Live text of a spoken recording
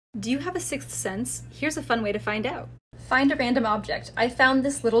Do you have a sixth sense? Here's a fun way to find out. Find a random object. I found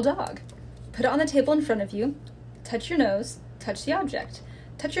this little dog. Put it on the table in front of you. Touch your nose, touch the object.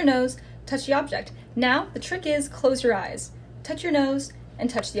 Touch your nose, touch the object. Now, the trick is close your eyes. Touch your nose and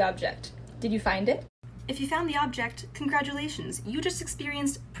touch the object. Did you find it? If you found the object, congratulations, you just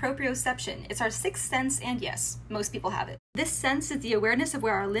experienced proprioception. It's our sixth sense, and yes, most people have it. This sense is the awareness of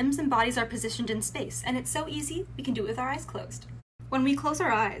where our limbs and bodies are positioned in space, and it's so easy, we can do it with our eyes closed. When we close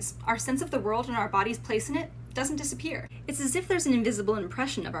our eyes, our sense of the world and our body's place in it doesn't disappear. It's as if there's an invisible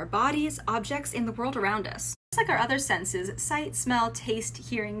impression of our bodies, objects, and the world around us. Just like our other senses, sight, smell, taste,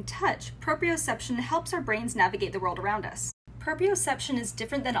 hearing, touch, proprioception helps our brains navigate the world around us. Proprioception is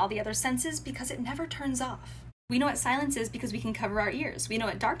different than all the other senses because it never turns off. We know what silence is because we can cover our ears. We know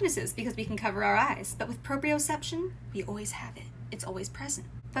what darkness is because we can cover our eyes. But with proprioception, we always have it. It's always present.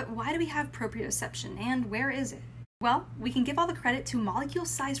 But why do we have proprioception, and where is it? Well, we can give all the credit to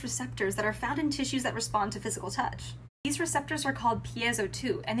molecule-sized receptors that are found in tissues that respond to physical touch. These receptors are called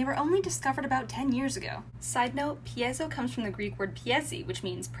piezo-2, and they were only discovered about 10 years ago. Side note, piezo comes from the Greek word piezi, which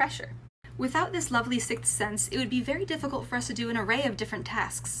means pressure. Without this lovely sixth sense, it would be very difficult for us to do an array of different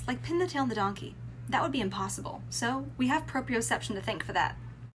tasks, like pin the tail on the donkey. That would be impossible, so we have proprioception to thank for that.